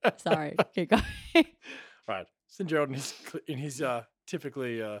 Sorry, keep going. Right. It's Gerald in his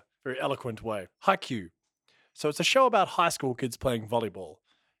typically very eloquent way. Haikyuu. So it's a show about high school kids playing volleyball.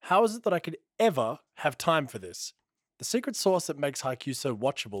 How is it that I could ever have time for this? The secret sauce that makes Haikyuu so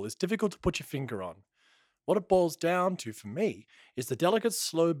watchable is difficult to put your finger on. What it boils down to for me is the delicate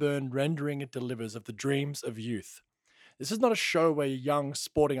slow burn rendering it delivers of the dreams of youth. This is not a show where young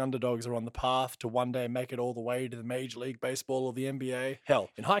sporting underdogs are on the path to one day make it all the way to the Major League Baseball or the NBA. Hell,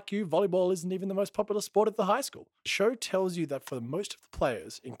 in Haikyuu, volleyball isn't even the most popular sport at the high school. The show tells you that for most of the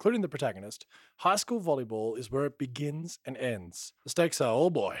players, including the protagonist, high school volleyball is where it begins and ends. The stakes are, oh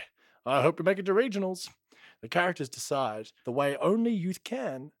boy, I hope to make it to regionals. The characters decide, the way only youth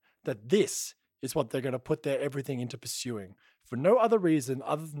can, that this is what they're going to put their everything into pursuing, for no other reason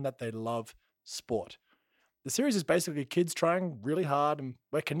other than that they love sport. The series is basically kids trying really hard, and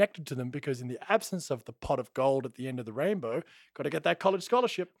we're connected to them because in the absence of the pot of gold at the end of the rainbow, got to get that college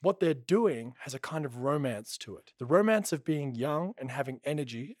scholarship, what they're doing has a kind of romance to it. The romance of being young and having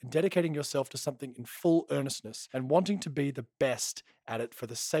energy and dedicating yourself to something in full earnestness and wanting to be the best at it for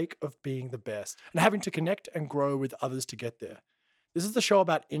the sake of being the best and having to connect and grow with others to get there. This is the show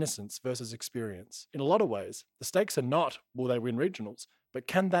about innocence versus experience. In a lot of ways, the stakes are not will they win regionals, but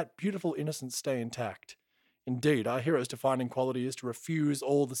can that beautiful innocence stay intact? Indeed, our hero's defining quality is to refuse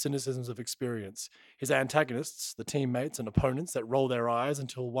all the cynicisms of experience. His antagonists, the teammates and opponents that roll their eyes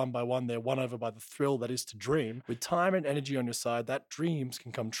until one by one they're won over by the thrill that is to dream, with time and energy on your side, that dreams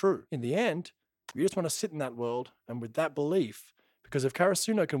can come true. In the end, you just want to sit in that world and with that belief, because if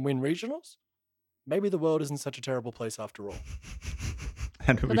Karasuno can win regionals, maybe the world isn't such a terrible place after all.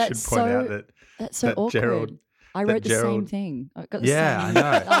 And we should point out that that's so that awkward. Gerald- I wrote the same Gerald- thing. I got the Yeah, same. I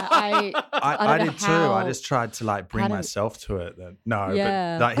know. I I don't know did too. I how- just tried to like bring how to- myself to it. No,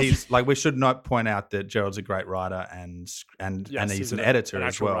 Yeah. but like he's like we should not point out that Gerald's a great writer and Yes, he's he's an an editor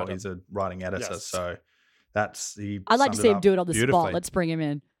as actual well. writer. He's a writing editor, Yes. so that's he. I'd like to summed see him up do it on the spot. beautifully. Let's bring him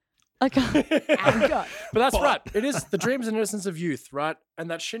in. Okay. Anger. But that's right. It is the dreams and innocence of youth, right?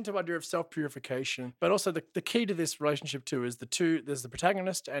 And that Shinto idea of self-purification. But also the key to this relationship too is there's the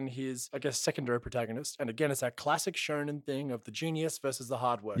protagonist and his, I guess, secondary protagonist. And again, it's that classic shonen thing of the genius versus the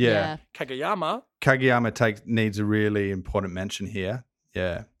hard work. Yeah. Kageyama, Kageyama needs a really important mention here.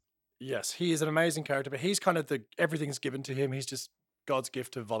 Yeah, yes, he is an amazing character, but he's kind of everything's given to him. He's just God's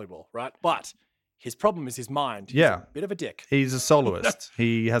gift to volleyball, right? But his problem is his mind. He's Yeah. a bit of a dick. he's a soloist.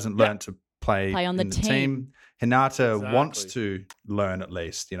 He hasn't Yeah. learned to play Play on the in team. Hinata wants Exactly. to learn at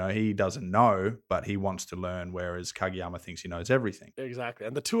least. You know, he doesn't know, but he wants to learn, whereas Kageyama thinks he knows everything. Exactly.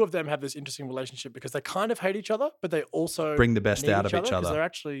 And the two of them have this interesting relationship because they kind of hate each other, but they also Bring the best need out of each 'cause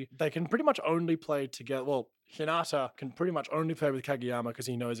other. they can pretty much only play together. Well, Hinata can pretty much only play with Kageyama because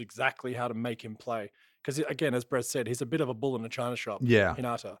he knows exactly how to make him play. Because again, as Brett said, he's a bit of a bull in a china shop. Yeah.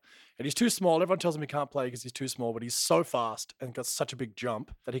 Hinata. And he's too small. Everyone tells him he can't play because he's too small, but he's so fast and got such a big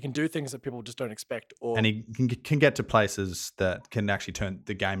jump that he can do things that people just don't expect. Or And he can get to places that can actually turn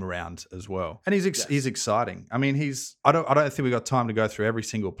the game around as well. And he's exciting. I mean, I don't think we got time to go through every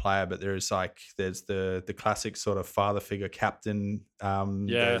single player, but there's the classic sort of father figure captain.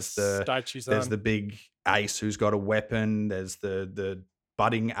 yes, Daichi-san. There's the big ace who's got a weapon. There's the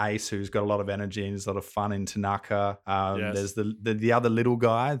budding ace who's got a lot of energy and is a lot of fun in Tanaka. Yes. There's the other little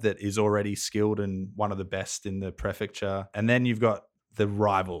guy that is already skilled and one of the best in the prefecture. And then you've got the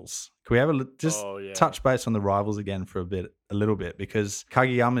rivals. Can we have touch base on the rivals again for a little bit? Because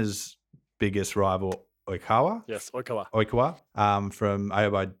Kageyama's biggest rival, Oikawa. Yes, Oikawa. From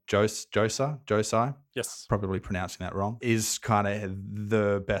Aobai Josai. Yes. Probably pronouncing that wrong, is kind of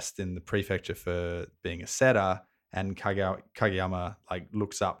the best in the prefecture for being a setter. And Kageyama like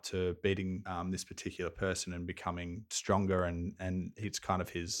looks up to beating this particular person and becoming stronger, and it's kind of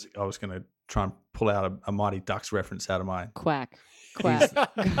his. I was going to try and pull out a Mighty Ducks reference out of my. Quack.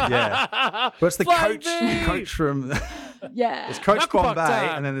 Yeah. What's the coach? The coach from Yeah. there's Coach Knuckle Puck Bombay,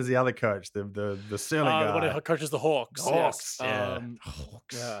 time. and then there's the other coach, the silly guy. What he coaches the Hawks. Hawks, Yes. yeah.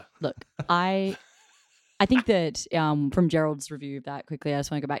 Hawks. Yeah. Look, I think that from Gerald's review of that quickly, I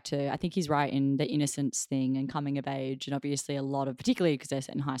just want to go back to, I think he's right in the innocence thing and coming of age, and obviously particularly because they're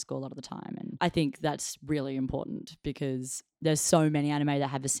set in high school a lot of the time. And I think that's really important because there's so many anime that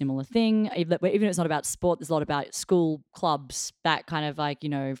have a similar thing. Even if it's not about sport, there's a lot about school clubs, that kind of like,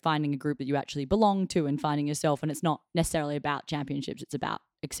 finding a group that you actually belong to and finding yourself. And it's not necessarily about championships, it's about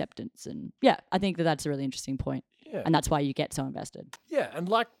acceptance. And yeah, I think that that's a really interesting point. Yeah. And that's why you get so invested. Yeah, and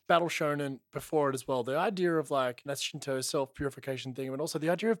like Battle Shonen before it as well, the idea of like that's Shinto's self-purification thing, and also the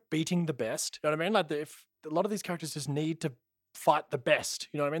idea of beating the best. You know what I mean? Like if a lot of these characters just need to fight the best.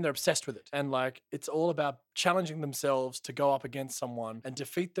 You know what I mean? They're obsessed with it. And like it's all about challenging themselves to go up against someone and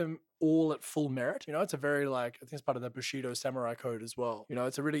defeat them all at full merit. You know, it's a very I think it's part of the Bushido Samurai Code as well. You know,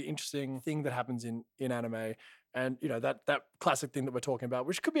 it's a really interesting thing that happens in anime. And, that classic thing that we're talking about,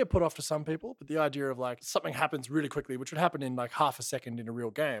 which could be a put off to some people, but the idea of like something happens really quickly, which would happen in like half a second in a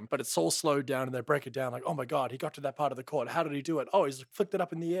real game, but it's all slowed down and they break it down like, oh my God, he got to that part of the court. How did he do it? Oh, he's flicked it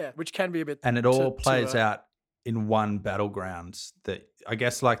up in the air, which can be a bit. And it all plays out in one battlegrounds that I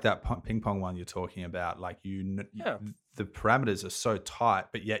guess like that ping pong one you're talking about, like the parameters are so tight,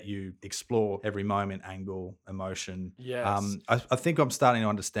 but yet you explore every moment, angle, emotion. Yes. I think I'm starting to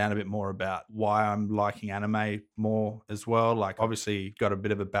understand a bit more about why I'm liking anime more as well. Like obviously got a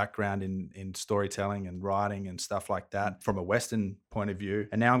bit of a background in storytelling and writing and stuff like that from a Western point of view.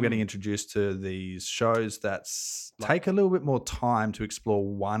 And now I'm getting introduced to these shows that take a little bit more time to explore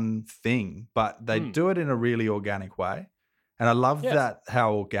one thing, but they do it in a really organic way. And I love that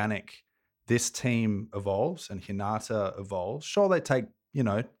how organic this team evolves and Hinata evolves. Sure, they take,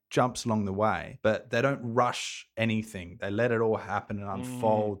 jumps along the way, but they don't rush anything. They let it all happen and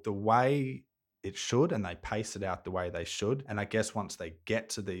unfold the way it should, and they pace it out the way they should. And I guess once they get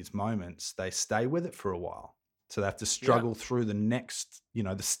to these moments, they stay with it for a while. So they have to struggle through the next,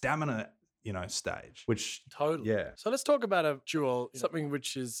 the stamina, stage, which Totally. Yeah. So let's talk about a duel, something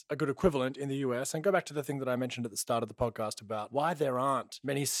which is a good equivalent in the US, and go back to the thing that I mentioned at the start of the podcast about why there aren't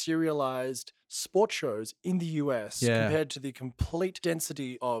many serialized sports shows in the US compared to the complete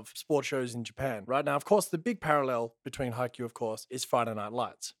density of sports shows in Japan. Right now, of course, the big parallel between Haikyuu, of course, is Friday Night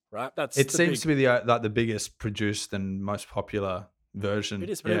Lights. Right? It seems to be the biggest produced and most popular version. It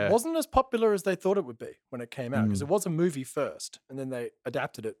is, but it wasn't as popular as they thought it would be when it came out, because it was a movie first, and then they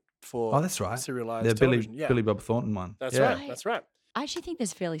adapted it for that's right. serialized The television. Billy Bob Thornton one. That's right. That's right. I actually think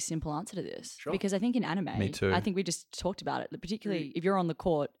there's a fairly simple answer to this Sure. because I think in anime, Me too. I think we just talked about it, particularly if you're on the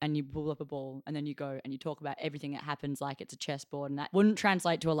court and you pull up a ball and then you go and you talk about everything that happens like it's a chessboard, and that wouldn't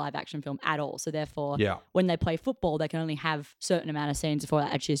translate to a live action film at all. So therefore, when they play football, they can only have certain amount of scenes before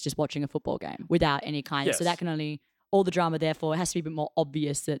that actually is just watching a football game without any kind. So that can only... all the drama, therefore, it has to be a bit more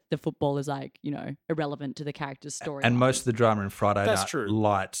obvious that the football is irrelevant to the character's story. And most of the drama in Friday Night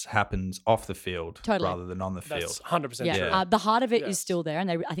Lights happens off the field rather than on the field. That's 100% true. Yeah, the heart of it is still there,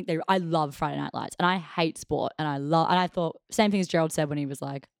 and I love Friday Night Lights, and I hate sport, and I thought same thing as Gerald said when he was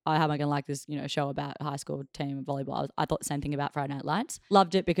like, "Oh, how am I going to like this show about a high school team of volleyball?" I thought the same thing about Friday Night Lights.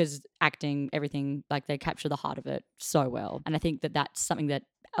 Loved it because acting, everything, they capture the heart of it so well, and I think that that's something that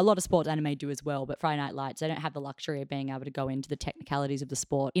a lot of sports anime do as well, but Friday Night Lights, they don't have the luxury of being able to go into the technicalities of the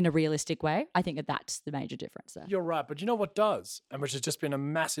sport in a realistic way. I think that that's the major difference there. You're right, but you know what does, and which has just been a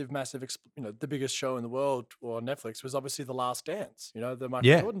massive, the biggest show in the world or on Netflix was obviously The Last Dance. The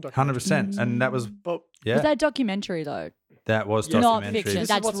Michael Jordan documentary. 100%, and that was Was that documentary though? That was Not documentary. fiction.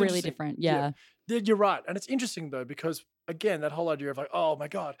 That's really different. Yeah. You're right, and it's interesting though because again, that whole idea of oh my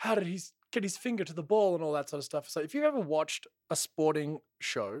god, how did he get his finger to the ball and all that sort of stuff. So if you've ever watched a sporting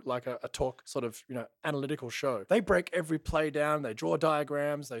show, like a talk sort of, analytical show, they break every play down, they draw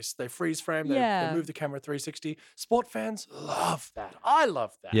diagrams, they freeze frame, they move the camera 360. Sport fans love that. I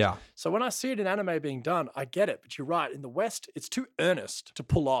love that. Yeah. So when I see it in anime being done, I get it. But you're right. In the West, it's too earnest to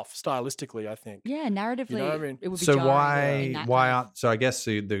pull off stylistically, I think. Yeah, narratively, you know what I mean? it would be so jarring I guess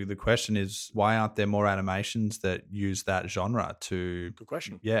the question is, why aren't there more animations that use that genre to... Good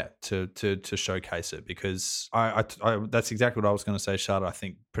question. Yeah, to showcase it, because I that's exactly what I was going to say, Charlotte. I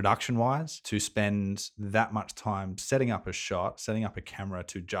think production-wise, to spend that much time setting up a shot, setting up a camera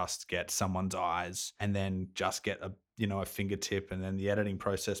to just get someone's eyes and then just get a fingertip, and then the editing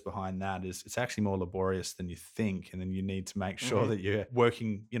process behind that it's actually more laborious than you think, and then you need to make sure that you're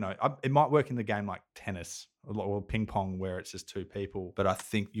working. It might work in the game like tennis or ping pong where it's just two people, but I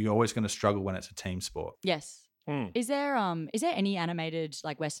think you're always going to struggle when it's a team sport. Yes. Is there any animated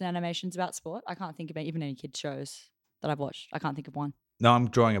Western animations about sport? I can't think of even any kids shows that I've watched. I can't think of one. No, I'm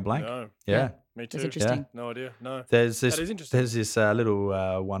drawing a blank. No. Yeah. Me too. That's interesting. Yeah. No idea. No. There's this. That is interesting. There's this little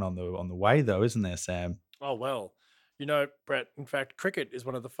one on the way though, isn't there, Sam? Oh well. Brett, in fact, cricket is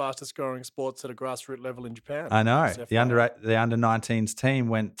one of the fastest growing sports at a grassroots level in Japan. I know. Just The under 19s team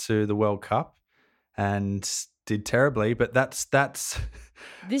went to the World Cup and did terribly, but that's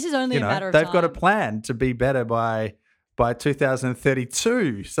this is only a matter of they've time. got a plan to be better by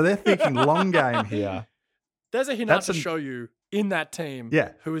 2032. So they're thinking long game here. There's a Hinata show you in that team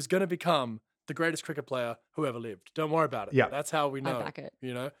who is going to become the greatest cricket player who ever lived. Don't worry about it. Yeah. That's how we know. I back it.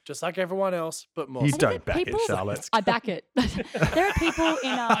 Just like everyone else, but more. You so. don't back it, Charlotte. I back it. There are people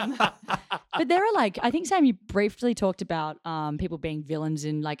in but there are I think Sam, you briefly talked about people being villains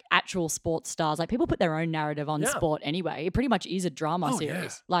in actual sports stars. People put their own narrative on sport anyway. It pretty much is a drama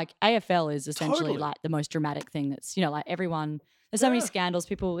series. Yeah. AFL is essentially Totally. the most dramatic thing that's everyone. There's so many scandals.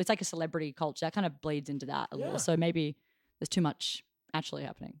 People, it's like a celebrity culture that kind of bleeds into that a little. So maybe there's too much actually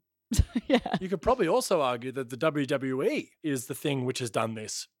happening. Yeah. You could probably also argue that the WWE is the thing which has done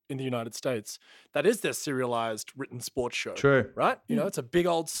this in the United States. That is their serialized written sports show. True. Right? It's a big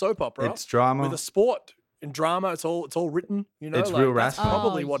old soap opera. It's drama. With a sport. In drama, it's all written, It's real that's wrestling.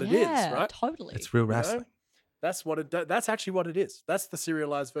 probably what it is, right? Totally. It's real wrestling. That's actually what it is. That's the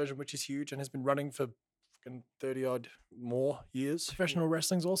serialized version, which is huge and has been running for 30 odd more years. Professional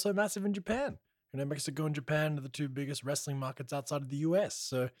wrestling's also massive in Japan. Mexico and Japan are the two biggest wrestling markets outside of the US.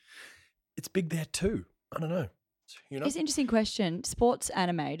 So it's big there too. I don't know. It's an interesting question. Sports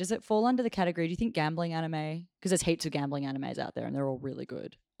anime, does it fall under the category? Do you think gambling anime, because there's heaps of gambling animes out there and they're all really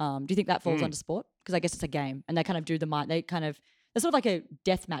good. Do you think that falls under sport? Because I guess it's a game and they kind of do they're sort of like a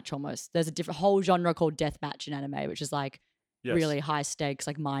death match almost. There's a different whole genre called death match in anime, which is really high stakes,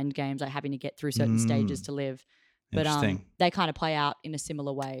 mind games, having to get through certain stages to live. But they kind of play out in a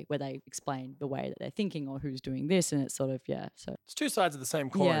similar way where they explain the way that they're thinking or who's doing this, and it's sort of so it's two sides of the same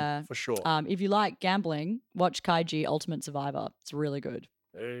coin for sure. If you like gambling, watch Kaiji Ultimate Survivor. It's really good.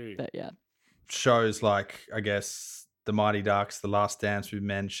 Hey. But shows like, I guess, The Mighty Ducks, The Last Dance we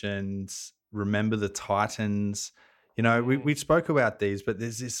mentioned, Remember the Titans. You know, we spoke about these, but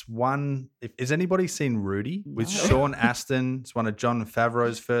there's this one. Has anybody seen Rudy with No. Sean Astin? It's one of Jon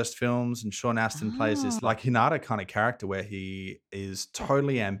Favreau's first films, and Sean Astin plays this like Hinata kind of character where he is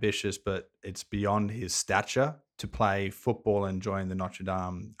totally ambitious, but it's beyond his stature to play football and join the Notre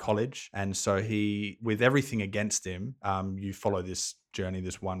Dame College. And so he, with everything against him, you follow this journey,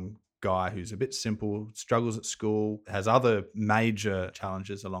 this one guy who's a bit simple, struggles at school, has other major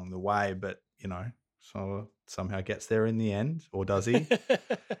challenges along the way, but, you know, so somehow gets there in the end, or does he?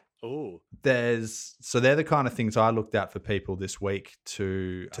 Oh, They're the kind of things I looked at for people this week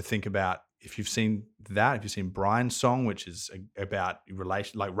to think about. If you've seen that, if you've seen Brian's Song, which is about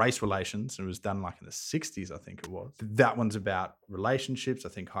race relations, and it was done like in the 60s, I think it was. That one's about relationships. I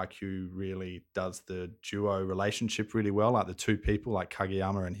think Haikyuu really does the duo relationship really well, like the two people like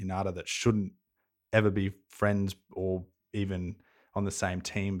Kageyama and Hinata that shouldn't ever be friends or even on the same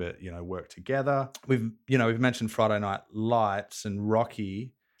team, but, you know, work together. We've mentioned Friday Night Lights and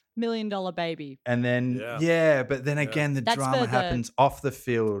Rocky. $1 Million Baby. And then, but then again, the That's drama happens off the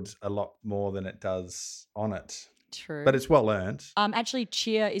field a lot more than it does on it. True. But it's well earned. Actually,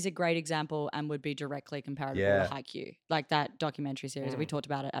 Cheer is a great example and would be directly comparable to Haikyuu. Like that documentary series. We talked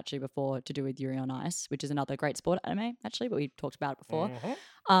about it actually before, to do with Yuri on Ice, which is another great sport anime, actually, but we talked about it before.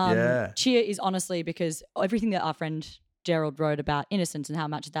 Cheer is honestly because everything that our friend Gerald wrote about innocence and how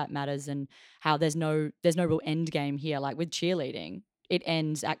much that matters and how there's no real end game here. Like with cheerleading, it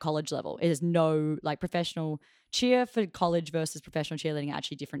ends at college level. It is no like professional cheer for college versus professional cheerleading are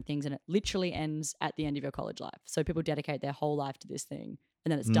actually different things, and it literally ends at the end of your college life. So people dedicate their whole life to this thing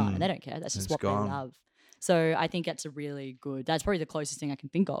and then it's done and they don't care. That's just what gone. they love. So I think that's that's probably the closest thing I can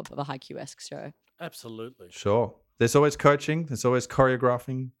think of a Haikyuu-esque show. absolutely. Sure. There's always coaching. There's always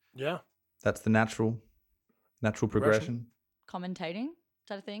choreographing. Yeah. That's the natural progression. Commentating, is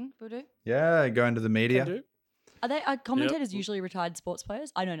that a thing people do? Yeah, go into the media. Can do. Are commentators usually retired sports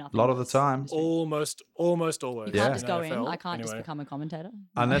players? I know nothing. A lot of about the time. this industry. Almost always. You Yeah. can't just go in. NFL, I can't just anyway. become a commentator.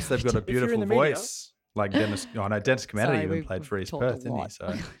 Unless they've got a If you're in beautiful the media. voice. Like Dennis. I know Dennis Cometti Sorry, even we've played for East talked a Perth, didn't he? lot.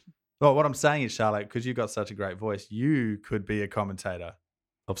 So, well, what I'm saying is, Charlotte, because you've got such a great voice, you could be a commentator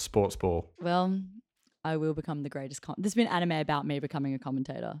of sports ball. Well, I will become the greatest. There's been anime about me becoming a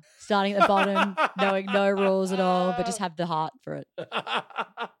commentator. Starting at the bottom, knowing no rules at all, but just have the heart for it.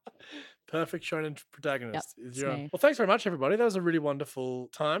 Perfect shonen protagonist. Yep, is it's your- me. Well, thanks very much, everybody. That was a really wonderful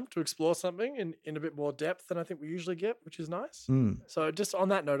time to explore something in a bit more depth than I think we usually get, which is nice. So just on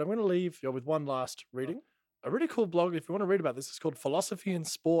that note, I'm going to leave you with one last reading. A really cool blog, if you want to read about this, it's called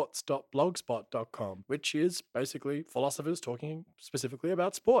philosophyandsports.blogspot.com, which is basically philosophers talking specifically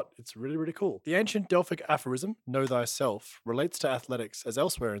about sport. It's really, really cool. The ancient Delphic aphorism, know thyself, relates to athletics as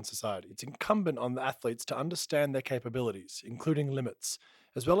elsewhere in society. It's incumbent on the athletes to understand their capabilities, including limits,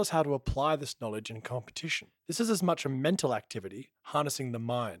 as well as how to apply this knowledge in competition. This is as much a mental activity, harnessing the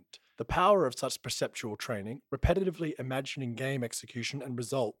mind. The power of such perceptual training, repetitively imagining game execution and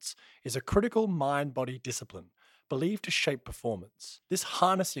results, is a critical mind-body discipline, believed to shape performance. This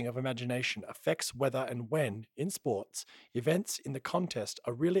harnessing of imagination affects whether and when, in sports, events in the contest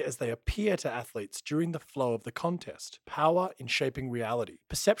are really as they appear to athletes during the flow of the contest. Power in shaping reality,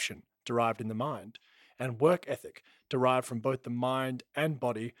 perception derived in the mind, and work ethic derived from both the mind and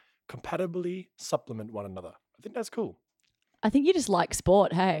body compatibly supplement one another. I think that's cool. I think you just like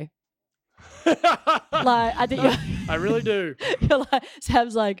sport, hey? Like, I think I really do. you're like,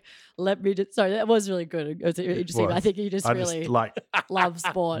 Sam's like, let me just, sorry, that was really good. It was interesting. But I think you just I really just like love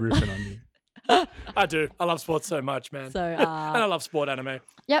sport. riffing on you. I do. I love sports so much, man. So, and I love sport anime.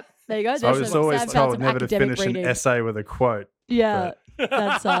 yep, there you go. I There's was some- always Sam found told some never to academic finish reading. an essay with a quote. Yeah,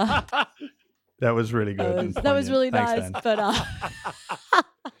 that's That was really good. and that was poignant. really Thanks, nice. man. But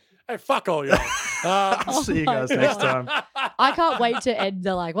Hey, fuck all y'all. See you my guys next God. time. I can't wait to end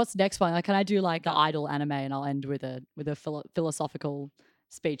the like. What's the next one? Like, can I do like the idol anime, and I'll end with a philosophical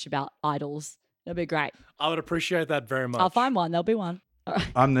speech about idols. That'd be great. I would appreciate that very much. I'll find one. There'll be one. All right.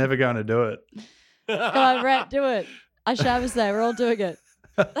 I'm never going to do it. Come on, Brett, do it. Shamus there. We're all doing it.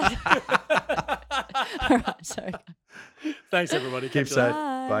 All right, sorry. Thanks, everybody. Keep Catch you later.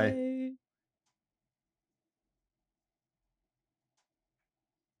 safe. Bye.